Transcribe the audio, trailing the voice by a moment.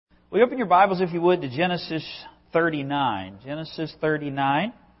Will you open your Bibles, if you would, to Genesis 39. Genesis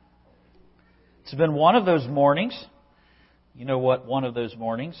 39. It's been one of those mornings. You know what one of those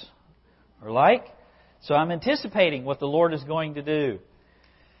mornings are like. So I'm anticipating what the Lord is going to do.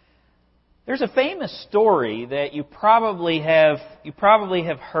 There's a famous story that you probably have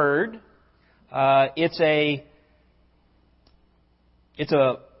heard. It's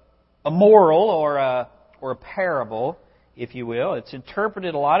a moral or a parable, if you will. It's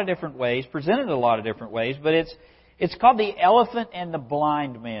interpreted a lot of different ways, presented a lot of different ways, but it's called The Elephant and the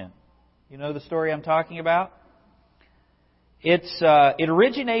Blind Men. You know the story I'm talking about? It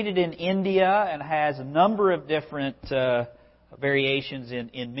originated in India and has a number of different variations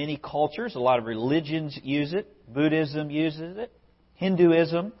in many cultures. A lot of religions use it. Buddhism uses it.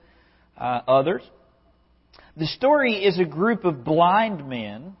 Hinduism, others. The story is a group of blind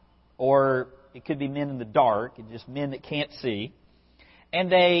men, or it could be men in the dark, just men that can't see.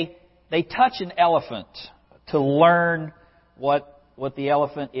 And they touch an elephant to learn what the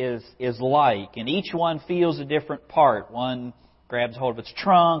elephant is like. And each one feels a different part. One grabs hold of its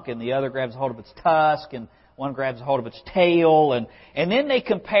trunk, and the other grabs hold of its tusk, and one grabs hold of its tail. And then they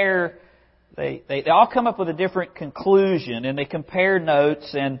compare, they all come up with a different conclusion, and they compare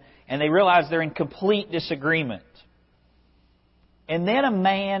notes, and they realize they're in complete disagreement. And then a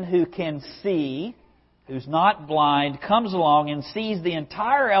man who can see, who's not blind, comes along and sees the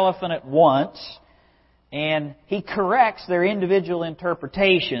entire elephant at once, and he corrects their individual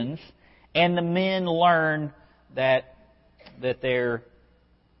interpretations, and the men learn that they're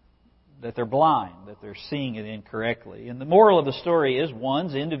blind, that they're seeing it incorrectly. And the moral of the story is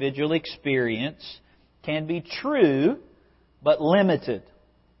one's individual experience can be true, but limited.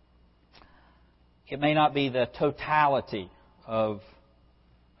 It may not be the totality of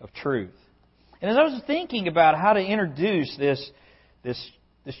truth. And as I was thinking about how to introduce this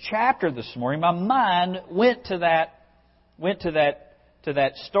chapter this morning, my mind went to that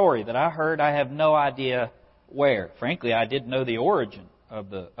story that I heard. I have no idea where. Frankly, I didn't know the origin of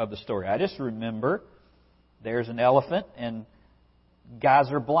the story. I just remember there's an elephant and guys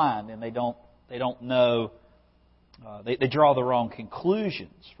are blind and they don't know. They draw the wrong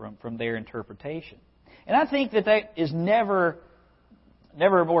conclusions from their interpretation. And I think that is never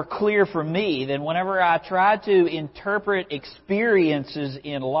more clear for me than whenever I try to interpret experiences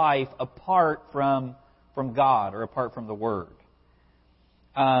in life apart from God or apart from the Word.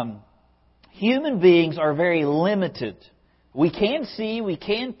 Human beings are very limited. We can see, we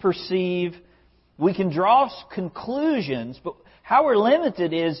can perceive, we can draw conclusions, but how we're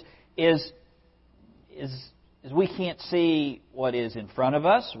limited is we can't see what is in front of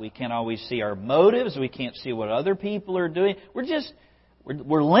us. We can't always see our motives. We can't see what other people are doing.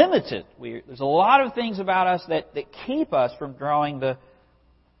 We're limited. There's a lot of things about us that keep us from drawing the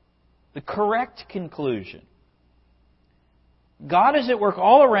correct conclusion. God is at work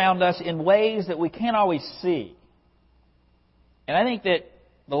all around us in ways that we can't always see. And I think that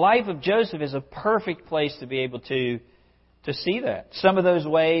the life of Joseph is a perfect place to be able to see that. Some of those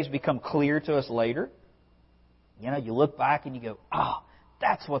ways become clear to us later. You know, you look back and you go,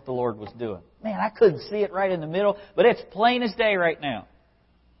 that's what the Lord was doing. Man, I couldn't see it right in the middle, but it's plain as day right now.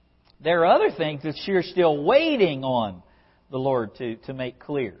 There are other things that you're still waiting on the Lord to make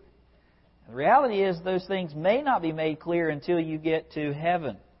clear. The reality is those things may not be made clear until you get to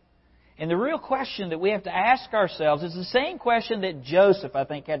heaven. And the real question that we have to ask ourselves is the same question that Joseph, I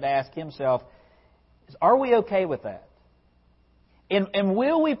think, had to ask himself, is, are we okay with that? And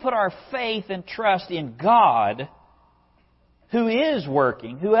will we put our faith and trust in God, who is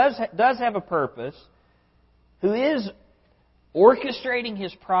working, who does have a purpose, who is orchestrating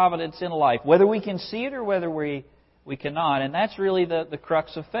His providence in life, whether we can see it or whether we cannot? And that's really the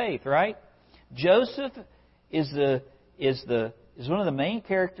crux of faith, right? Joseph is one of the main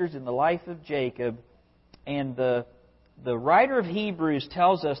characters in the life of Jacob, and the writer of Hebrews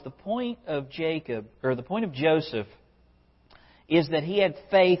tells us the point of Joseph is that he had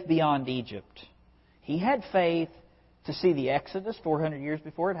faith beyond Egypt. He had faith to see the Exodus 400 years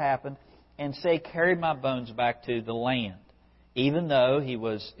before it happened and say, carry my bones back to the land. Even though he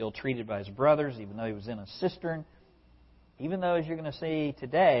was ill-treated by his brothers, even though he was in a cistern, even though, as you're going to see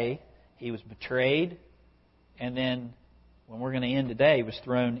today, he was betrayed, and then, when we're going to end today, he was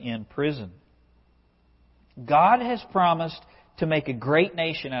thrown in prison. God has promised to make a great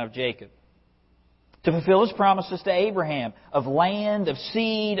nation out of Jacob, to fulfill His promises to Abraham of land, of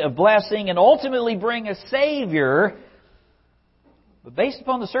seed, of blessing, and ultimately bring a Savior. But based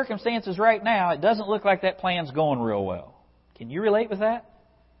upon the circumstances right now, it doesn't look like that plan's going real well. Can you relate with that?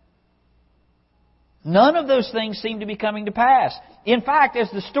 None of those things seem to be coming to pass. In fact, as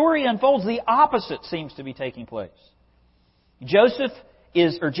the story unfolds, the opposite seems to be taking place. Jacob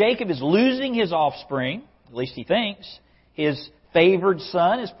is losing his offspring, at least he thinks. His favored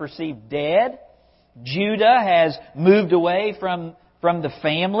son is perceived dead. Judah has moved away from the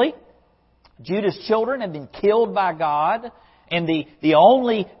family. Judah's children have been killed by God. And the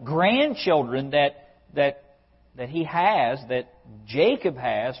only grandchildren that Jacob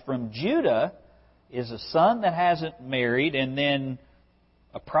has from Judah is a son that hasn't married, and then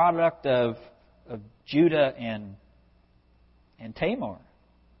a product of Judah and Tamar.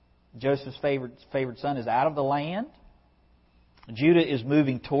 Joseph's favored son is out of the land. Judah is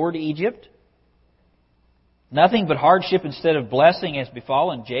moving toward Egypt. Nothing but hardship instead of blessing has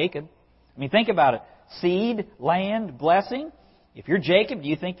befallen Jacob. I mean, think about it. Seed, land, blessing. If you're Jacob, do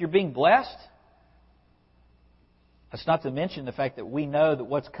you think you're being blessed? That's not to mention the fact that we know that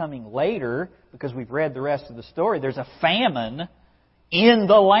what's coming later, because we've read the rest of the story, there's a famine in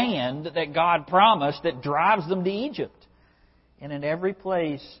the land that God promised that drives them to Egypt. And in every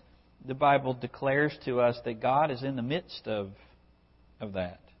place, the Bible declares to us that God is in the midst of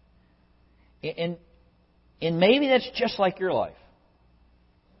that. And maybe that's just like your life.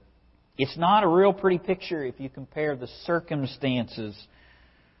 It's not a real pretty picture if you compare the circumstances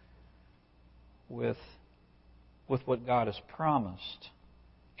with what God has promised.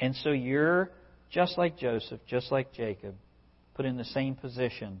 And so you're, just like Joseph, just like Jacob, put in the same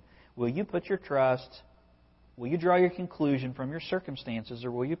position. Will you put your trust, will you draw your conclusion from your circumstances,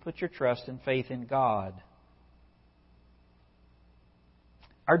 or will you put your trust and faith in God?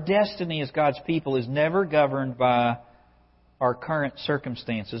 Our destiny as God's people is never governed by our current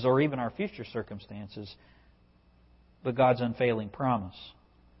circumstances or even our future circumstances, but God's unfailing promise.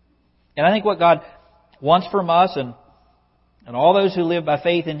 And I think what God wants from us and all those who live by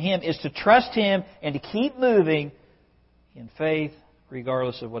faith in Him is to trust Him and to keep moving in faith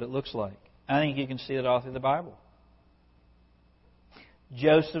regardless of what it looks like. I think you can see it all through the Bible.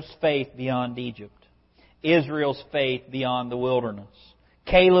 Joseph's faith beyond Egypt. Israel's faith beyond the wilderness.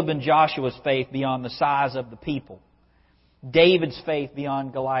 Caleb and Joshua's faith beyond the size of the people. David's faith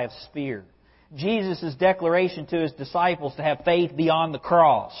beyond Goliath's spear. Jesus' declaration to His disciples to have faith beyond the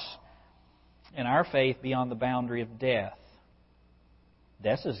cross. And our faith beyond the boundary of death.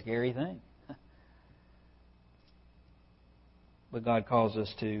 That's a scary thing. But God calls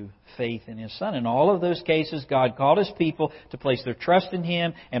us to faith in His Son. In all of those cases, God called His people to place their trust in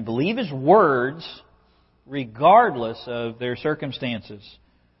Him and believe His words regardless of their circumstances.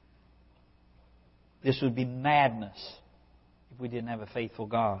 This would be madness if we didn't have a faithful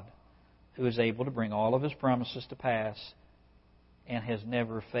God who is able to bring all of His promises to pass and has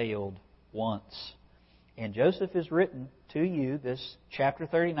never failed once. And Joseph is written to you, this chapter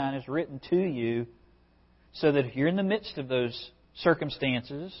 39 is written to you, so that if you're in the midst of those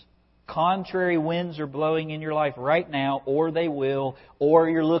circumstances, contrary winds are blowing in your life right now, or they will, or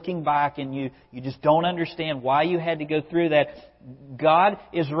you're looking back and you just don't understand why you had to go through that, God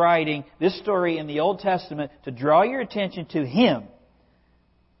is writing this story in the Old Testament to draw your attention to Him,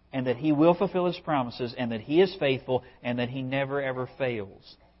 and that He will fulfill His promises, and that He is faithful, and that He never ever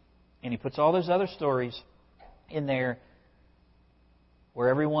fails. And He puts all those other stories in there where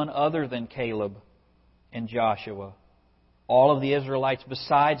everyone other than Caleb and Joshua, all of the Israelites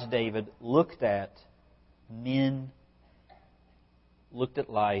besides David, looked at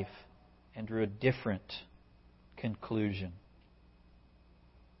life and drew a different conclusion.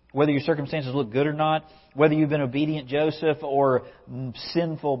 Whether your circumstances look good or not, whether you've been obedient Joseph or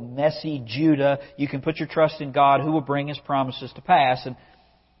sinful, messy Judah, you can put your trust in God who will bring His promises to pass.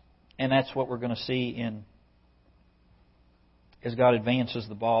 And that's what we're going to see as God advances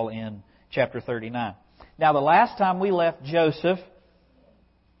the ball in chapter 39. Now, the last time we left Joseph,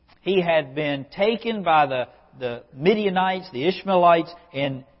 he had been taken by the Midianites, the Ishmaelites,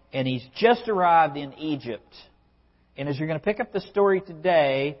 and he's just arrived in Egypt. And as you're going to pick up the story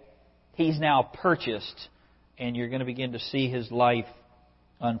today, he's now purchased, and you're going to begin to see his life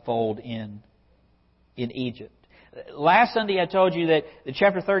unfold in Egypt. Last Sunday I told you that the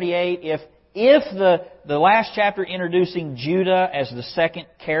chapter 38, if the last chapter introducing Judah as the second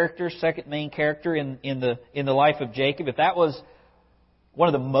main character in the life of Jacob, if that was one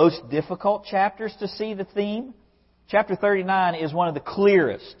of the most difficult chapters to see the theme, chapter 39 is one of the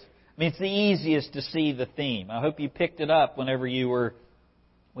clearest. I mean, it's the easiest to see the theme. I hope you picked it up when you were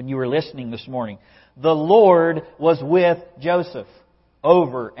listening this morning. The Lord was with Joseph.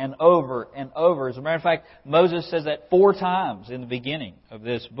 Over and over and over. As a matter of fact, Moses says that 4 times in the beginning of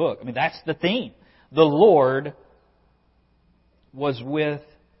this book. I mean, that's the theme. The Lord was with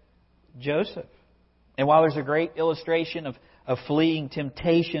Joseph. And while there's a great illustration of fleeing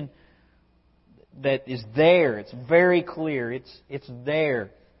temptation that is there, it's very clear, it's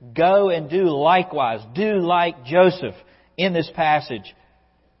there. Go and do likewise. Do like Joseph in this passage.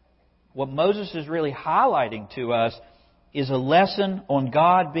 What Moses is really highlighting to us is a lesson on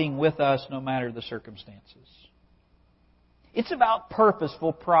God being with us no matter the circumstances. It's about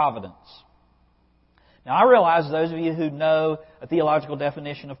purposeful providence. Now, I realize those of you who know a theological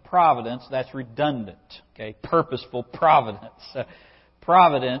definition of providence, that's redundant. Okay, purposeful providence.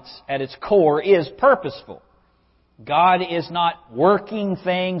 Providence, at its core, is purposeful. God is not working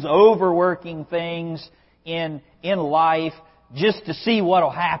things, overworking things in life just to see what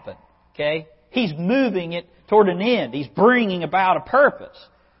will happen. Okay? He's moving it toward an end. He's bringing about a purpose.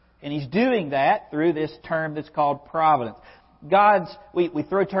 And He's doing that through this term that's called providence. We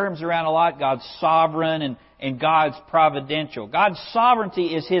throw terms around a lot. God's sovereign and God's providential. God's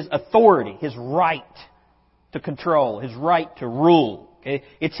sovereignty is His authority, His right to control, His right to rule. Okay?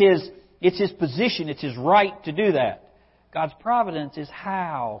 It's His position, it's His right to do that. God's providence is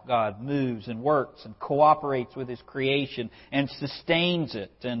how God moves and works and cooperates with His creation and sustains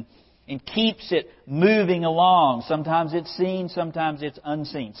it and keeps it moving along. Sometimes it's seen, sometimes it's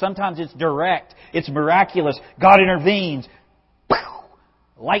unseen. Sometimes it's direct, it's miraculous. God intervenes.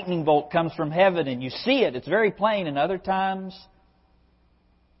 Lightning bolt comes from heaven and you see it. It's very plain. And other times,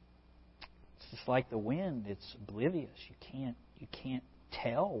 it's just like the wind. It's oblivious. You can't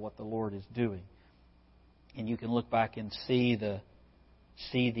tell what the Lord is doing. And you can look back and see the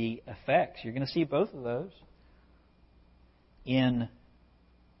effects. You're going to see both of those in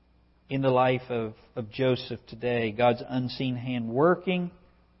the life of Joseph today. God's unseen hand working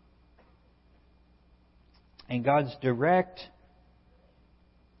and God's direct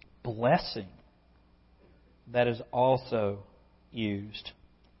blessing that is also used.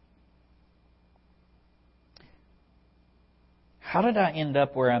 How did I end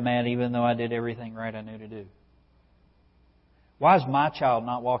up where I'm at even though I did everything right I knew to do? Why is my child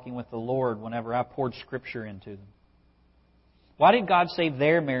not walking with the Lord whenever I poured Scripture into them? Why did God save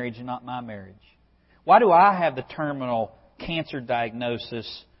their marriage and not my marriage? Why do I have the terminal cancer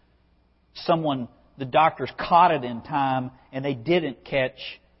diagnosis? The doctors caught it in time and they didn't catch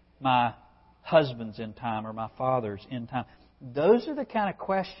my husband's in time or my father's in time. Those are the kind of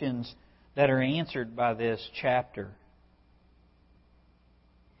questions that are answered by this chapter.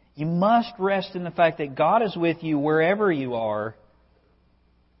 You must rest in the fact that God is with you wherever you are.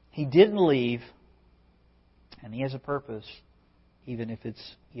 He didn't leave, and He has a purpose, even if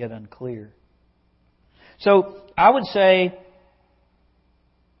it's yet unclear. So, I would say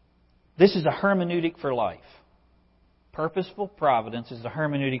this is a hermeneutic for life. Purposeful providence is a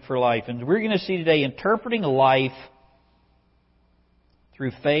hermeneutic for life. And we're going to see today interpreting life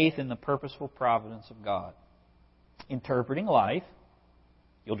through faith in the purposeful providence of God. Interpreting life.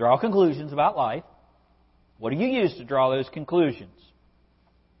 You'll draw conclusions about life. What do you use to draw those conclusions?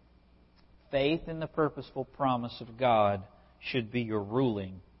 Faith in the purposeful promise of God should be your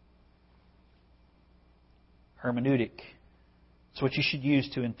ruling hermeneutic. It's what you should use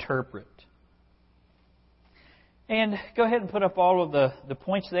to interpret. And go ahead and put up all of the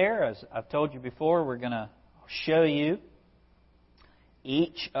points there. As I've told you before, we're going to show you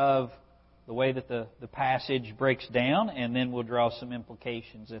each of the way that the passage breaks down, and then we'll draw some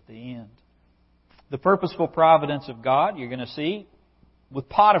implications at the end. The purposeful providence of God, you're going to see with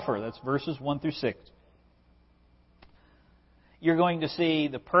Potiphar. That's verses 1 through 6. You're going to see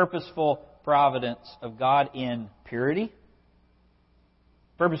the purposeful providence of God in purity,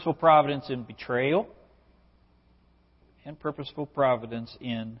 purposeful providence in betrayal, and purposeful providence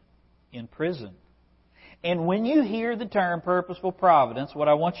in prison. And when you hear the term purposeful providence, what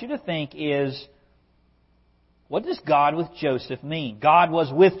I want you to think is, what does God with Joseph mean? God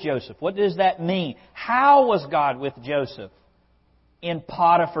was with Joseph. What does that mean? How was God with Joseph in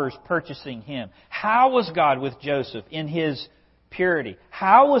Potiphar's purchasing him? How was God with Joseph in his purity?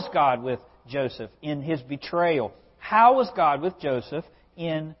 How was God with Joseph in his betrayal? How was God with Joseph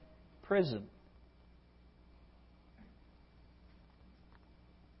in prison?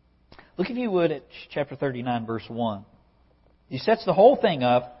 Look, if you would, at chapter 39, verse 1. He sets the whole thing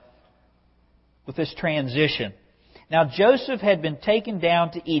up with this transition. Now, Joseph had been taken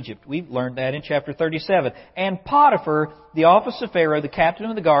down to Egypt. We've learned that in chapter 37. And Potiphar, the office of Pharaoh, the captain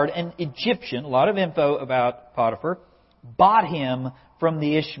of the guard, an Egyptian, a lot of info about Potiphar, bought him from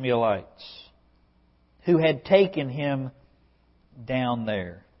the Ishmaelites who had taken him down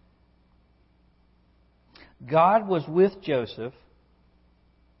there. God was with Joseph.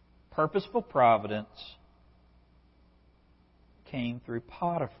 Purposeful providence came through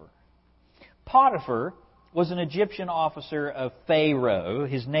Potiphar. Potiphar was an Egyptian officer of Pharaoh.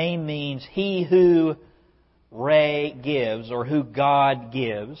 His name means he who gives, or who God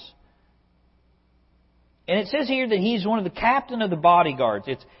gives. And it says here that he's one of the captain of the bodyguards.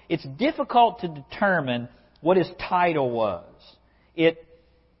 It's difficult to determine what his title was.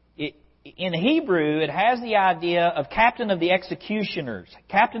 In Hebrew, it has the idea of captain of the executioners,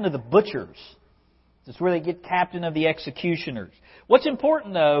 captain of the butchers. That's where they get captain of the executioners. What's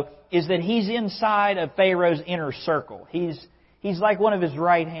important, though, is that he's inside of Pharaoh's inner circle. He's like one of his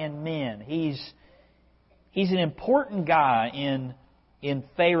right-hand men. He's an important guy in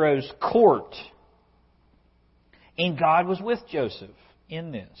Pharaoh's court. And God was with Joseph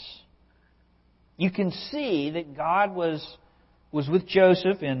in this. You can see that God was with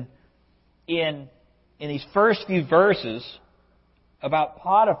Joseph in these first few verses about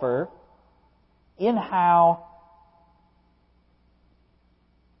Potiphar, in how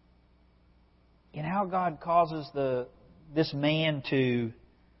God causes this man to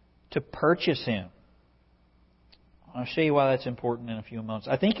purchase him. I'll show you why that's important in a few moments.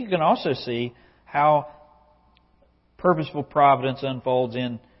 I think you can also see how purposeful providence unfolds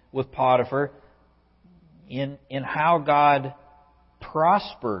with Potiphar in how God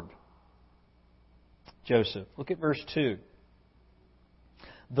prospered Joseph. Look at verse 2.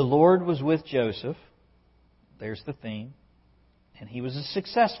 The Lord was with Joseph. There's the theme. And he was a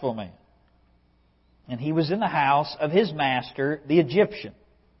successful man. And he was in the house of his master, the Egyptian.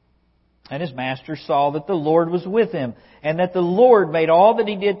 And his master saw that the Lord was with him, and that the Lord made all that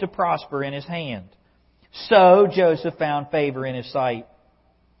he did to prosper in his hand. So Joseph found favor in his sight,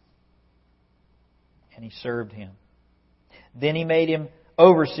 and he served him. Then he made him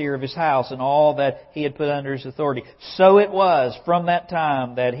overseer of his house and all that he had put under his authority. So it was from that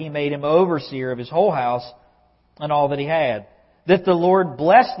time that he made him overseer of his whole house and all that he had, that the Lord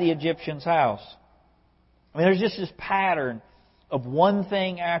blessed the Egyptian's house. I mean, there's just this pattern of one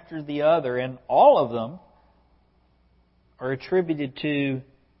thing after the other, and all of them are attributed to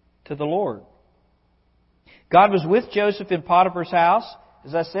the Lord. God was with Joseph in Potiphar's house,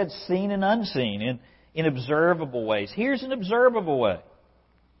 as I said, seen and unseen, in observable ways. Here's an observable way.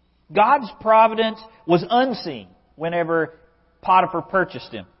 God's providence was unseen whenever Potiphar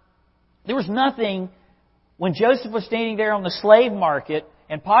purchased him. There was nothing when Joseph was standing there on the slave market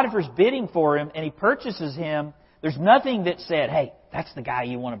and Potiphar's bidding for him and he purchases him. There's nothing that said, hey, that's the guy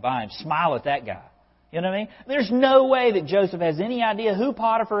you want to buy him. Smile at that guy. You know what I mean? There's no way that Joseph has any idea who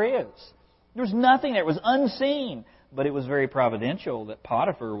Potiphar is. There's nothing there. It was unseen. But it was very providential that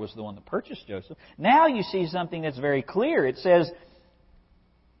Potiphar was the one that purchased Joseph. Now you see something that's very clear. It says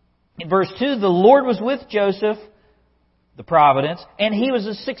in verse 2, the Lord was with Joseph, the providence, and he was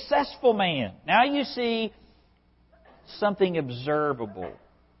a successful man. Now you see something observable.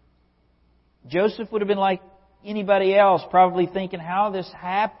 Joseph would have been like anybody else, probably thinking, how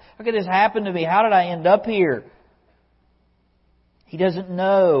could this happen to me? How did I end up here? He doesn't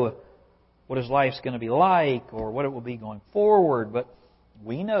know what his life's going to be like or what it will be going forward, but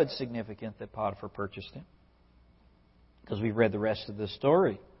we know it's significant that Potiphar purchased him because we've read the rest of this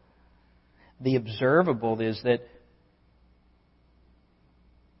story. The observable is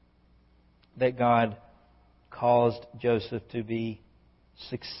that God caused Joseph to be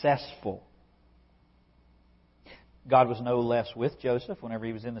successful. God was no less with Joseph whenever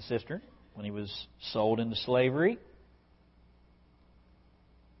he was in the cistern, when he was sold into slavery.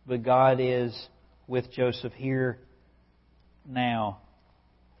 But God is with Joseph here now,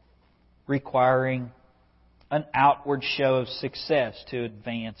 requiring an outward show of success to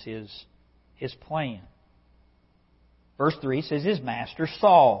advance his plan. Verse 3 says, his master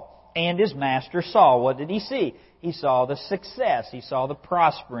saw. And his master saw. What did he see? He saw the success. He saw the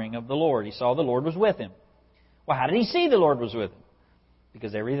prospering of the Lord. He saw the Lord was with him. Well, how did he see the Lord was with him?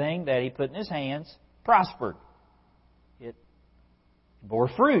 Because everything that he put in his hands prospered. It bore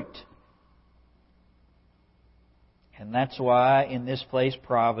fruit. And that's why in this place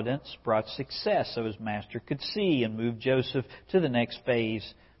providence brought success, so his master could see and move Joseph to the next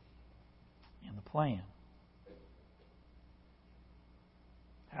phase in the plan.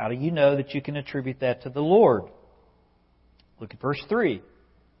 How do you know that you can attribute that to the Lord? Look at verse 3.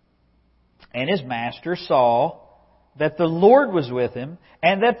 And his master saw that the Lord was with him,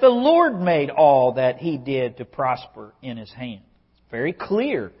 and that the Lord made all that he did to prosper in his hand. It's very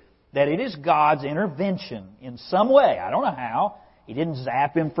clear that it is God's intervention in some way. I don't know how. He didn't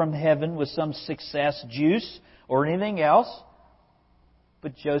zap him from heaven with some success juice or anything else.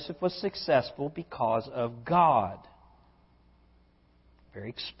 But Joseph was successful because of God. Very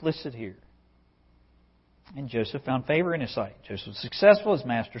explicit here. And Joseph found favor in his sight. Joseph was successful. His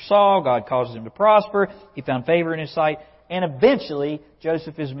master saw. God causes him to prosper. He found favor in his sight. And eventually,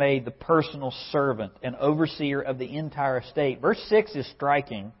 Joseph is made the personal servant and overseer of the entire estate. Verse 6 is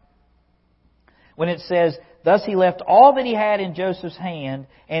striking when it says, "Thus he left all that he had in Joseph's hand,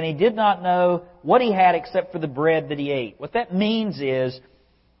 and he did not know what he had except for the bread that he ate." What that means is,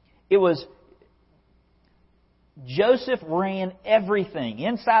 it was Joseph ran everything,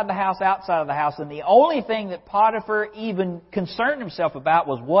 inside the house, outside of the house, and the only thing that Potiphar even concerned himself about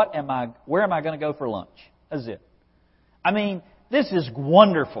was where am I going to go for lunch? That's it. I mean, this is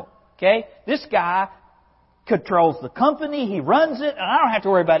wonderful. Okay? This guy controls the company, he runs it, and I don't have to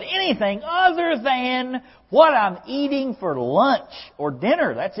worry about anything other than what I'm eating for lunch or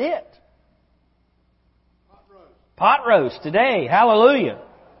dinner. That's it. Pot roast today. Hallelujah.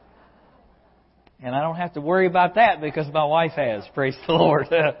 And I don't have to worry about that because my wife has. Praise the Lord.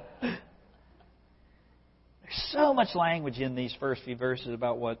 There's so much language in these first few verses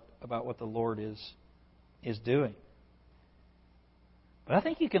about what the Lord is doing. But I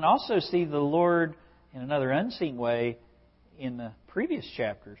think you can also see the Lord in another unseen way in the previous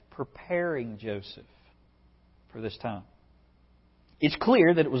chapters, preparing Joseph for this time. It's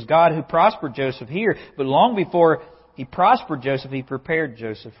clear that it was God who prospered Joseph here, but long before He prospered Joseph, He prepared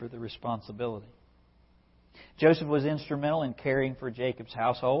Joseph for the responsibility. Joseph was instrumental in caring for Jacob's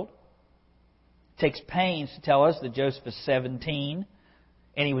household. It takes pains to tell us that Joseph is 17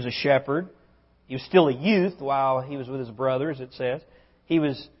 and he was a shepherd. He was still a youth while he was with his brothers, it says.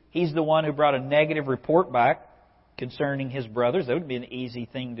 He's the one who brought a negative report back concerning his brothers. That would be an easy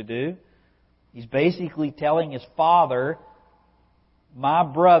thing to do. He's basically telling his father, my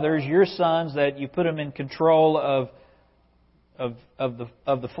brothers, your sons, that you put them in control of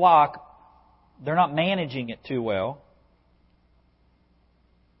the flock, they're not managing it too well.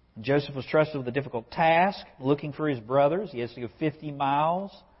 Joseph was trusted with a difficult task, looking for his brothers. He has to go 50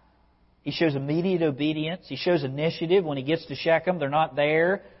 miles. He shows immediate obedience. He shows initiative. When he gets to Shechem, they're not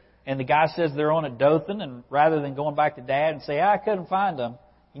there. And the guy says they're on at Dothan. And rather than going back to Dad and say, I couldn't find them,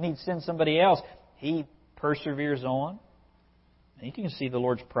 you need to send somebody else, he perseveres on. And you can see the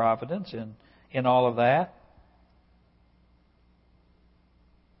Lord's providence in all of that.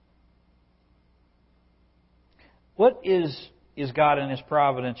 What is God in His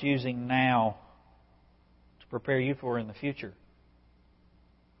providence using now to prepare you for in the future?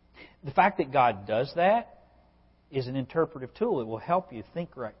 The fact that God does that is an interpretive tool. It will help you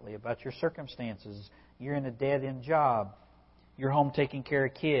think rightly about your circumstances. You're in a dead-end job. You're home taking care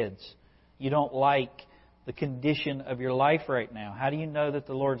of kids. You don't like the condition of your life right now. How do you know that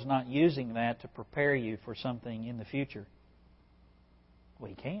the Lord's not using that to prepare you for something in the future? Well,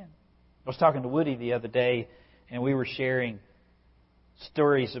 He can. I was talking to Woody the other day, and we were sharing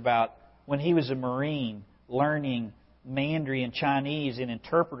stories about when he was a Marine learning Mandarin and Chinese in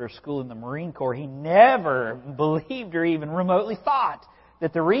interpreter school in the Marine Corps. He never believed or even remotely thought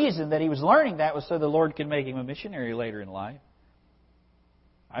that the reason that he was learning that was so the Lord could make him a missionary later in life.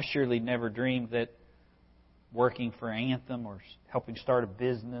 I surely never dreamed that working for Anthem or helping start a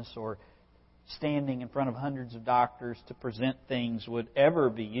business or standing in front of hundreds of doctors to present things would ever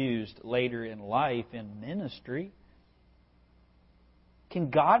be used later in life in ministry. Can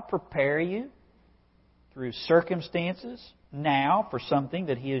God prepare you through circumstances now for something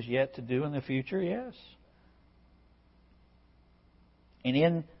that He has yet to do in the future? Yes. And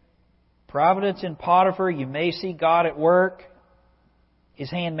in providence in Potiphar, you may see God at work.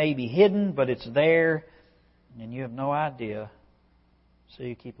 His hand may be hidden, but it's there, and you have no idea. So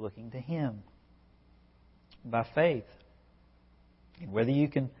you keep looking to Him by faith. And whether you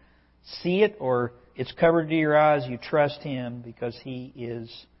can see it or it's covered to your eyes, you trust Him because He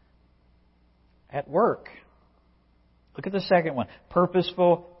is at work. Look at the second one.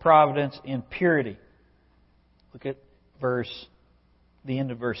 Purposeful providence in purity. Look at the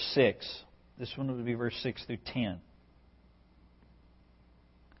end of verse 6. This one would be verse 6 through 10.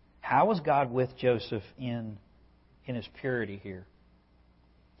 How was God with Joseph in his purity here?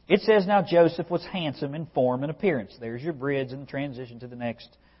 It says, now Joseph was handsome in form and appearance. There's your bridge and the transition to the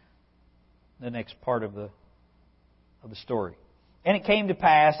next part of the story. And it came to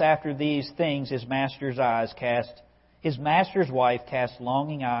pass after these things, his master's wife cast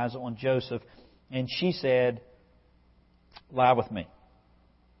longing eyes on Joseph, and she said, lie with me.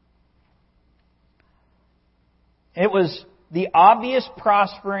 It was the obvious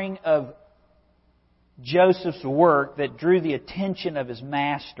prospering of Joseph's work that drew the attention of his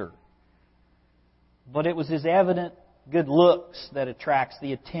master. But it was his evident good looks that attracts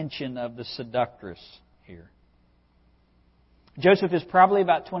the attention of the seductress here. Joseph is probably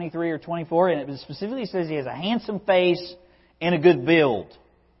about 23 or 24, and it specifically says he has a handsome face and a good build.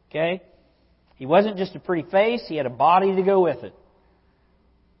 Okay? He wasn't just a pretty face, he had a body to go with it.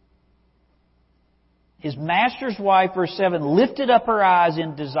 His master's wife, verse 7, lifted up her eyes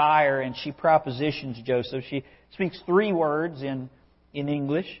in desire, and she propositions Joseph. She speaks 3 words in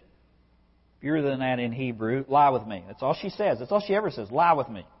English. Fewer than that in Hebrew. Lie with me. That's all she says. That's all she ever says. Lie with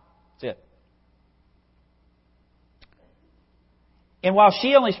me. That's it. And while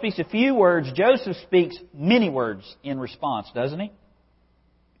she only speaks a few words, Joseph speaks many words in response, doesn't he?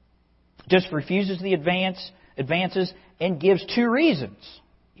 Joseph refuses the advances and gives 2 reasons.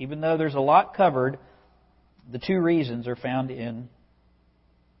 Even though there's a lot covered, the 2 reasons are found in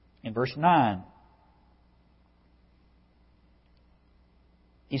verse 9.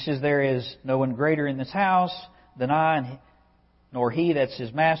 He says, there is no one greater in this house than I, nor he, that's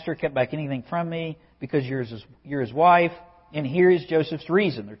his master, kept back anything from me, because you're his wife. And here is Joseph's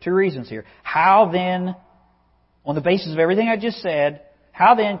reason. There are 2 reasons here. How then, on the basis of everything I just said,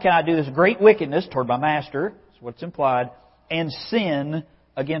 how then can I do this great wickedness toward my master, that's what's implied, and sin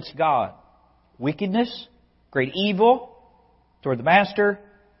against God? Wickedness, great evil toward the master,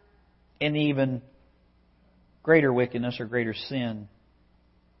 and even greater wickedness or greater sin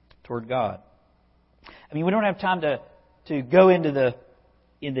toward God. I mean, we don't have time to go into the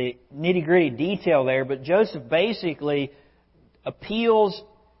nitty-gritty detail there, but Joseph basically appeals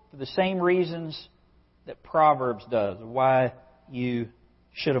for the same reasons that Proverbs does, why you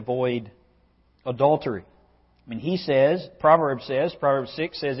should avoid adultery. I mean, he says, Proverbs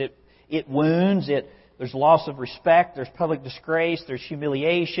 6 says it wounds, there's loss of respect, there's public disgrace, there's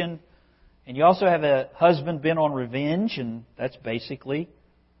humiliation. And you also have a husband bent on revenge, and that's basically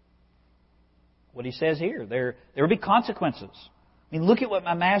what he says here. There will be consequences. I mean, look at what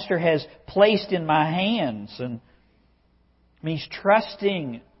my master has placed in my hands. And I mean, he's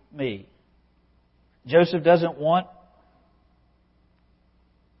trusting me. Joseph doesn't want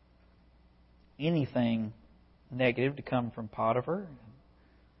anything negative to come from Potiphar.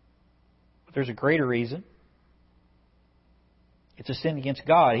 But there's a greater reason. It's a sin against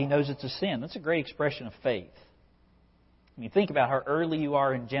God. He knows it's a sin. That's a great expression of faith. I mean, think about how early you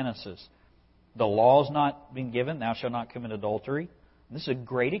are in Genesis. The law's not been given, thou shalt not commit adultery. This is a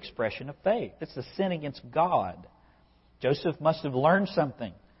great expression of faith. It's a sin against God. Joseph must have learned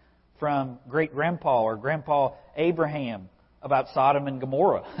something from great-grandpa or grandpa Abraham about Sodom and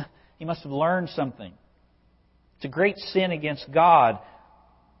Gomorrah. He must have learned something. It's a great sin against God.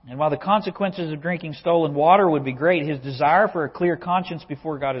 And while the consequences of drinking stolen water would be great, his desire for a clear conscience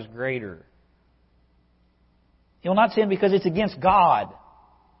before God is greater. He will not sin because it's against God.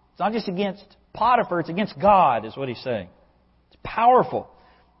 It's not just against Potiphar, it's against God, is what he's saying. It's a powerful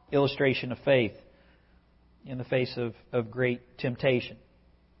illustration of faith in the face of great temptation.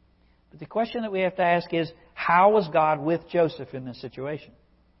 But the question that we have to ask is, how was God with Joseph in this situation?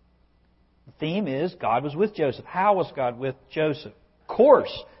 The theme is, God was with Joseph. How was God with Joseph? Of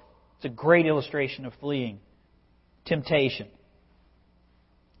course, it's a great illustration of fleeing temptation.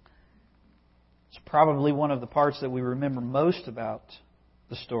 It's probably one of the parts that we remember most about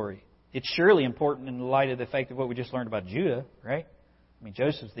the story. It's surely important in the light of the fact of what we just learned about Judah, right? I mean,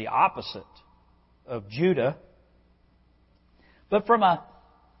 Joseph's the opposite of Judah. But from a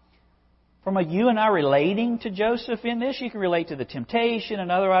you and I relating to Joseph in this, you can relate to the temptation and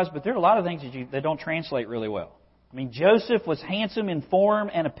otherwise, but there are a lot of things that don't translate really well. I mean, Joseph was handsome in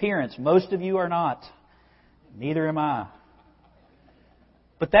form and appearance. Most of you are not. Neither am I.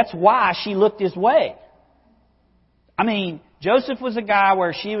 But that's why she looked his way. I mean, Joseph was a guy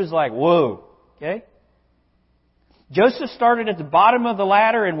where she was like, whoa, okay? Joseph started at the bottom of the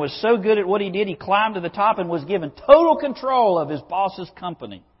ladder and was so good at what he did, he climbed to the top and was given total control of his boss's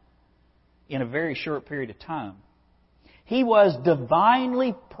company in a very short period of time. He was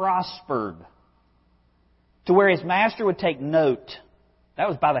divinely prospered to where his master would take note. That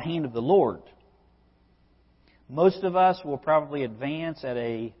was by the hand of the Lord. Most of us will probably advance at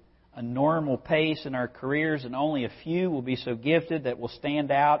a normal pace in our careers, and only a few will be so gifted that will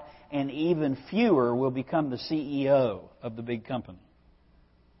stand out, and even fewer will become the CEO of the big company.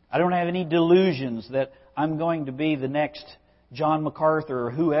 I don't have any delusions that I'm going to be the next John MacArthur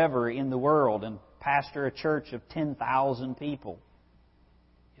or whoever in the world and pastor a church of 10,000 people.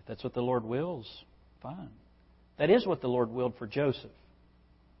 If that's what the Lord wills, fine. That is what the Lord willed for Joseph.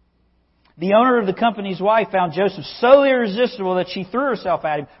 The owner of the company's wife found Joseph so irresistible that she threw herself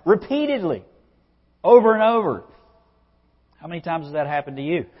at him repeatedly, over and over. How many times has that happened to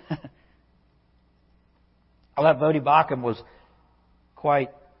you? I thought Bodie Bacham was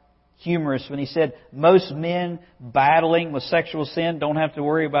quite humorous when he said, most men battling with sexual sin don't have to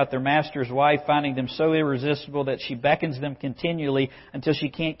worry about their master's wife finding them so irresistible that she beckons them continually until she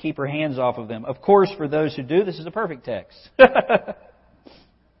can't keep her hands off of them. Of course, for those who do, this is a perfect text.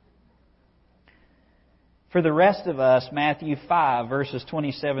 For the rest of us, Matthew 5, verses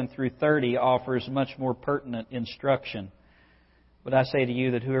 27 through 30 offers much more pertinent instruction. But I say to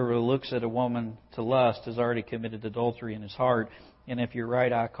you that whoever looks at a woman to lust has already committed adultery in his heart. And if your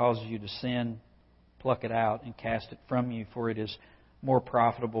right eye causes you to sin, pluck it out and cast it from you, for it is more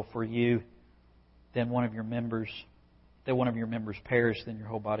profitable for you that one of your members perish than your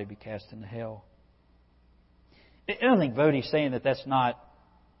whole body be cast into hell. I don't think Voddie's saying that that's not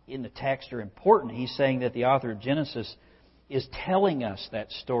in the text or important. He's saying that the author of Genesis is telling us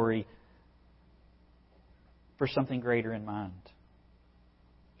that story for something greater in mind.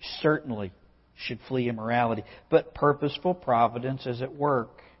 You certainly should flee immorality, but purposeful providence is at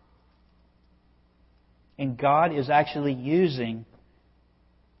work. And God is actually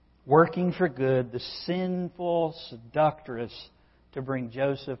working for good, the sinful seductress to bring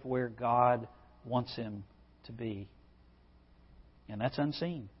Joseph where God wants him to be. And that's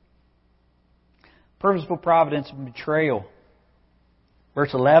unseen. Purposeful providence and betrayal.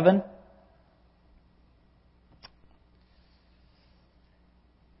 Verse 11.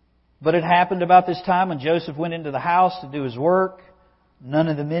 But it happened about this time when Joseph went into the house to do his work. None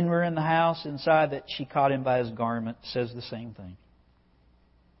of the men were in the house inside, that she caught him by his garment. Says the same thing.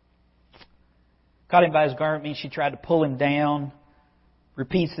 Caught him by his garment means she tried to pull him down.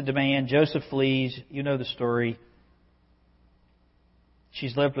 Repeats the demand. Joseph flees. You know the story.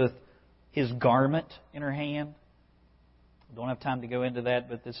 She's left with his garment in her hand. Don't have time to go into that,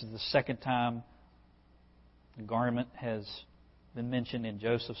 but this is the second time the garment has been mentioned in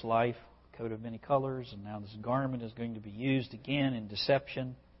Joseph's life. Coat of many colors, and now this garment is going to be used again in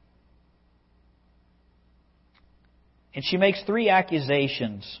deception. And she makes 3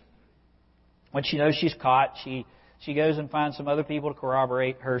 accusations. When she knows she's caught, she goes and finds some other people to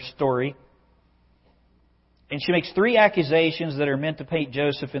corroborate her story. And she makes 3 accusations that are meant to paint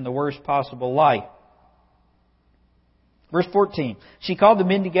Joseph in the worst possible light. Verse 14. She called the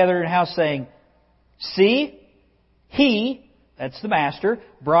men together in the house, saying, "See, he," that's the master,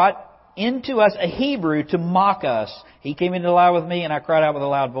 "brought into us a Hebrew to mock us. He came in to lie with me, and I cried out with a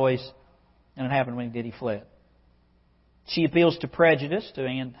loud voice. And it happened when he did, he fled." She appeals to prejudice to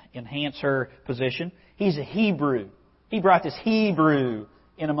enhance her position. He's a Hebrew. He brought this Hebrew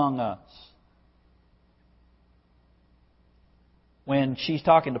in among us. When she's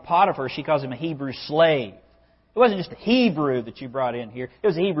talking to Potiphar, she calls him a Hebrew slave. It wasn't just a Hebrew that you brought in here. It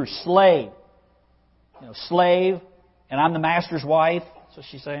was a Hebrew slave. Slave, and I'm the master's wife. That's what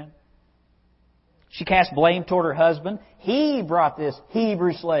she's saying. She cast blame toward her husband. He brought this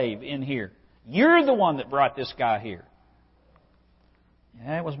Hebrew slave in here. You're the one that brought this guy here.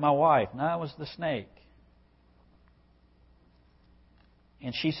 Yeah, it was my wife. No, it was the snake.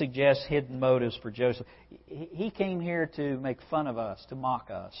 And she suggests hidden motives for Joseph. He came here to make fun of us, to mock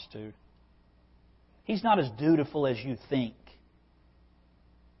us. He's not as dutiful as you think.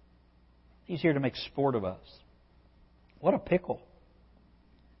 He's here to make sport of us. What a pickle.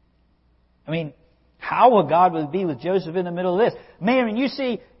 I mean, how will God be with Joseph in the middle of this? Man, when you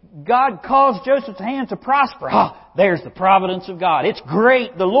see God caused Joseph's hand to prosper, there's the providence of God. It's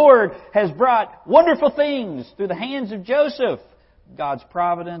great. The Lord has brought wonderful things through the hands of Joseph. God's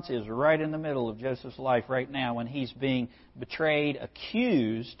providence is right in the middle of Joseph's life right now when he's being betrayed,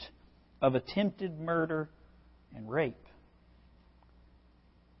 accused of attempted murder and rape.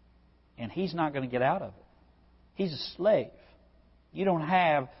 And he's not going to get out of it. He's a slave. You don't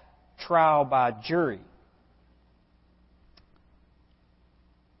have trial by jury.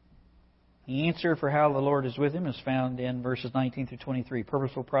 The answer for how the Lord is with him is found in verses 19 through 23.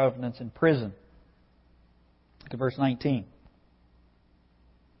 Purposeful providence in prison. Look at verse 19.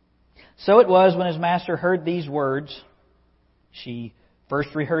 So it was when his master heard these words. She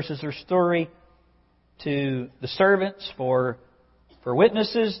first rehearses her story to the servants for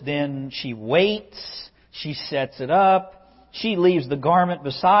witnesses. Then she waits. She sets it up. She leaves the garment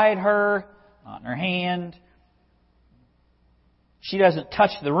beside her, not in her hand. She doesn't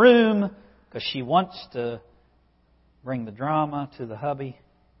touch the room because she wants to bring the drama to the hubby.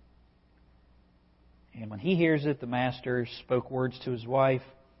 And when he hears it, the master spoke words to his wife.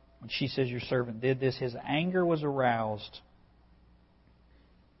 When she says, "Your servant did this," his anger was aroused.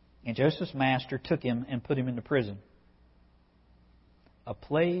 And Joseph's master took him and put him into prison, a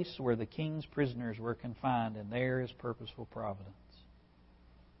place where the king's prisoners were confined, and there is purposeful providence.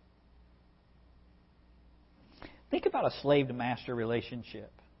 Think about a slave-to-master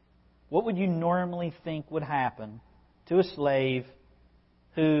relationship. what would you normally think would happen to a slave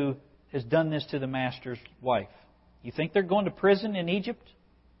who has done this to the master's wife? You think they're going to prison in Egypt?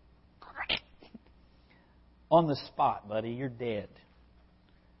 On the spot, buddy, you're dead.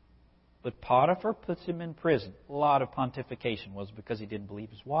 But Potiphar puts him in prison. A lot of pontification was because he didn't believe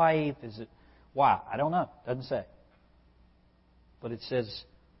his wife. Is it why? I don't know. Doesn't say. But it says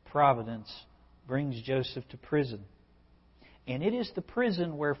Providence brings Joseph to prison. And it is the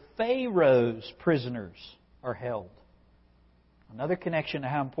prison where Pharaoh's prisoners are held. Another connection to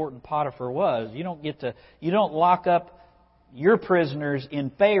how important Potiphar was. You don't lock up your prisoners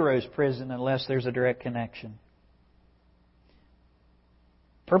in Pharaoh's prison unless there's a direct connection.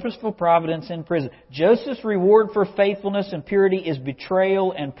 Purposeful providence in prison. Joseph's reward for faithfulness and purity is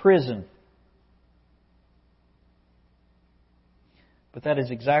betrayal and prison. But that is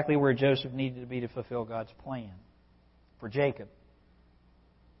exactly where Joseph needed to be to fulfill God's plan for Jacob.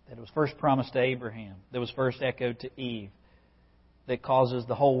 That was first promised to Abraham. That was first echoed to Eve. That causes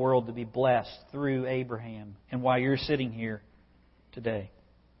the whole world to be blessed through Abraham. And why you're sitting here today.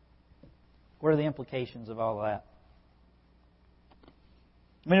 What are the implications of all that?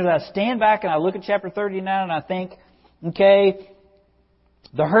 I mean, if I stand back and I look at chapter 39 and I think, okay,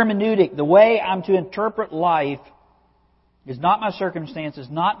 the hermeneutic, the way I'm to interpret life is not my circumstances,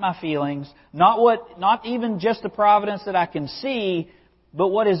 not my feelings, not even just the providence that I can see, but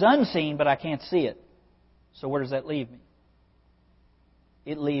what is unseen, but I can't see it. So where does that leave me?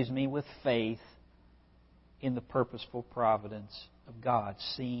 It leaves me with faith in the purposeful providence of God,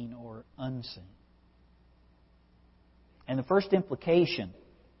 seen or unseen. And the first implication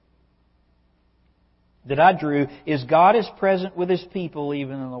that I drew is God is present with His people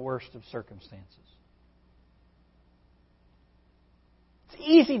even in the worst of circumstances. It's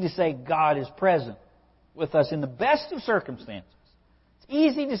easy to say God is present with us in the best of circumstances. It's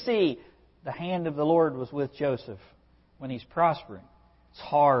easy to see the hand of the Lord was with Joseph when he's prospering. It's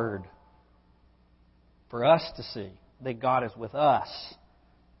hard for us to see that God is with us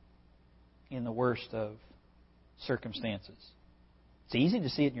in the worst of circumstances. It's easy to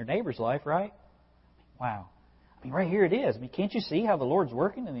see it in your neighbor's life, right? Wow. I mean, right here it is. I mean, can't you see how the Lord's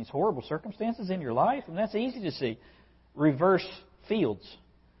working in these horrible circumstances in your life? I mean, that's easy to see. Reverse fields.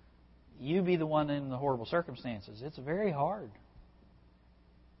 You be the one in the horrible circumstances. It's very hard.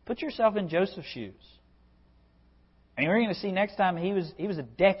 Put yourself in Joseph's shoes. And we're going to see next time he was a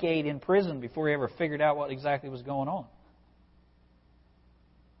decade in prison before he ever figured out what exactly was going on.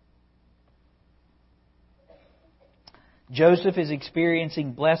 Joseph is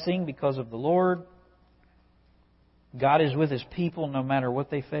experiencing blessing because of the Lord. God is with His people no matter what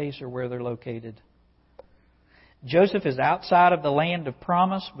they face or where they're located. Joseph is outside of the land of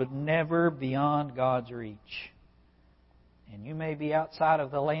promise, but never beyond God's reach. And you may be outside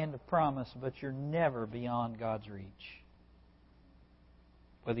of the land of promise, but you're never beyond God's reach.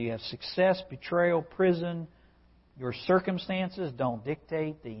 Whether you have success, betrayal, prison, your circumstances don't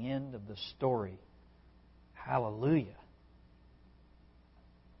dictate the end of the story. Hallelujah.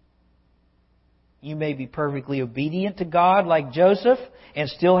 You may be perfectly obedient to God like Joseph and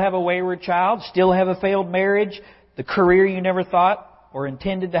still have a wayward child, still have a failed marriage, the career you never thought or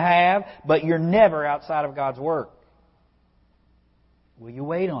intended to have, but you're never outside of God's work. Will you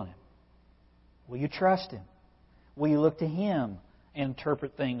wait on Him? Will you trust Him? Will you look to Him and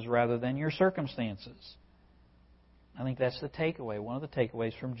interpret things rather than your circumstances? I think that's the takeaway, one of the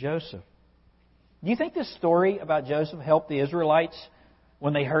takeaways from Joseph. Do you think this story about Joseph helped the Israelites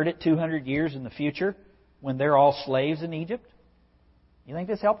when they heard it 200 years in the future, when they're all slaves in Egypt? You think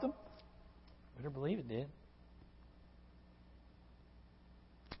this helped them? Better believe it did.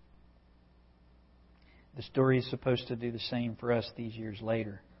 The story is supposed to do the same for us these years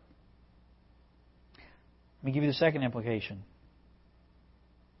later. Let me give you the second implication.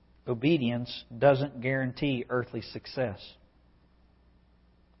 Obedience doesn't guarantee earthly success.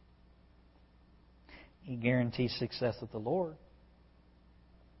 It guarantees success with the Lord.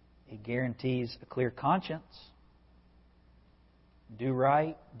 It guarantees a clear conscience. Do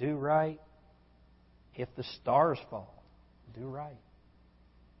right, do right. If the stars fall, do right.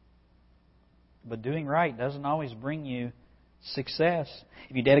 But doing right doesn't always bring you success.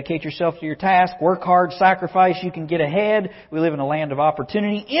 If you dedicate yourself to your task, work hard, sacrifice, you can get ahead. We live in a land of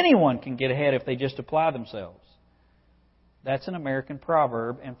opportunity. Anyone can get ahead if they just apply themselves. That's an American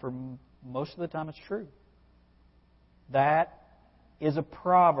proverb, and for most of the time it's true. That is a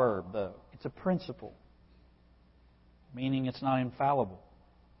proverb, though. It's a principle, meaning it's not infallible.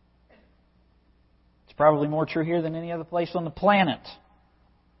 It's probably more true here than any other place on the planet.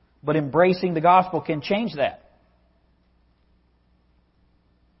 But embracing the gospel can change that.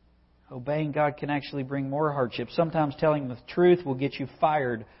 Obeying God can actually bring more hardship. Sometimes telling the truth will get you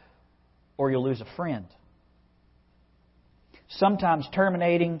fired or you'll lose a friend. Sometimes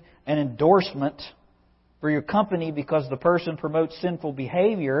terminating an endorsement for your company because the person promotes sinful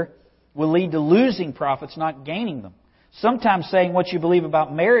behavior will lead to losing profits, not gaining them. Sometimes saying what you believe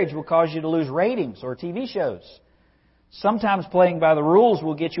about marriage will cause you to lose ratings or TV shows. Sometimes playing by the rules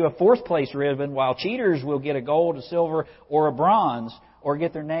will get you a fourth place ribbon, while cheaters will get a gold, a silver, or a bronze, or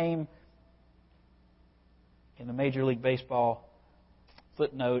get their name in the Major League Baseball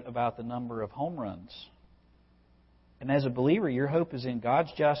footnote about the number of home runs. And as a believer, your hope is in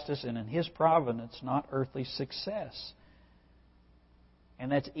God's justice and in His providence, not earthly success.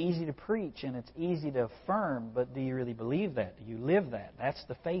 And that's easy to preach and it's easy to affirm, but do you really believe that? Do you live that? That's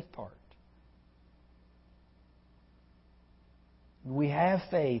the faith part. We have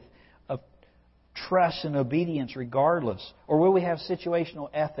faith of trust and obedience regardless. Or will we have situational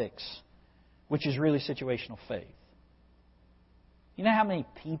ethics, which is really situational faith? You know how many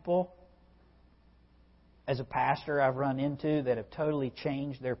people, as a pastor, I've run into that have totally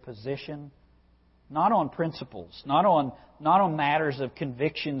changed their position? Not on principles, not on matters of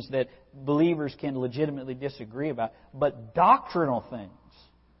convictions that believers can legitimately disagree about, but doctrinal things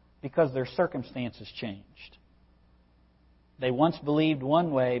because their circumstances changed. They once believed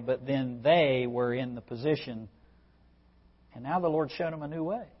one way, but then they were in the position, and now the Lord showed them a new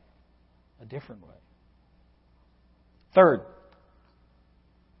way, a different way. Third,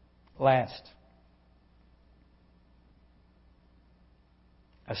 last,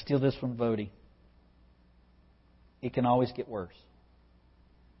 I steal this from Vody. It can always get worse.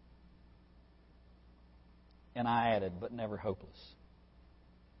 And I added, but never hopeless.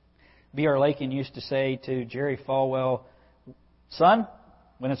 B.R. Lakin used to say to Jerry Falwell, "Son,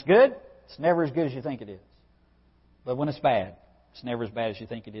 when it's good, it's never as good as you think it is. But when it's bad, it's never as bad as you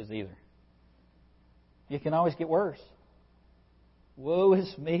think it is either." It can always get worse. Woe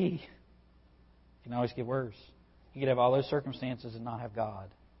is me. It can always get worse. You could have all those circumstances and not have God.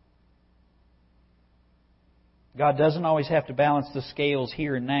 God doesn't always have to balance the scales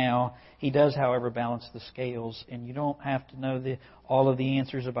here and now. He does, however, balance the scales. And you don't have to know all of the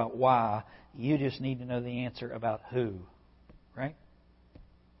answers about why. You just need to know the answer about who. Right?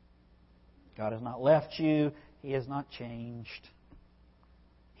 God has not left you. He has not changed.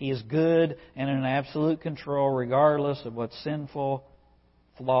 He is good and in absolute control regardless of what sinful,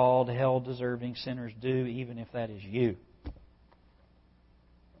 flawed, hell-deserving sinners do, even if that is you.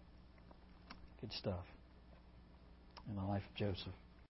 Good stuff in the life of Joseph.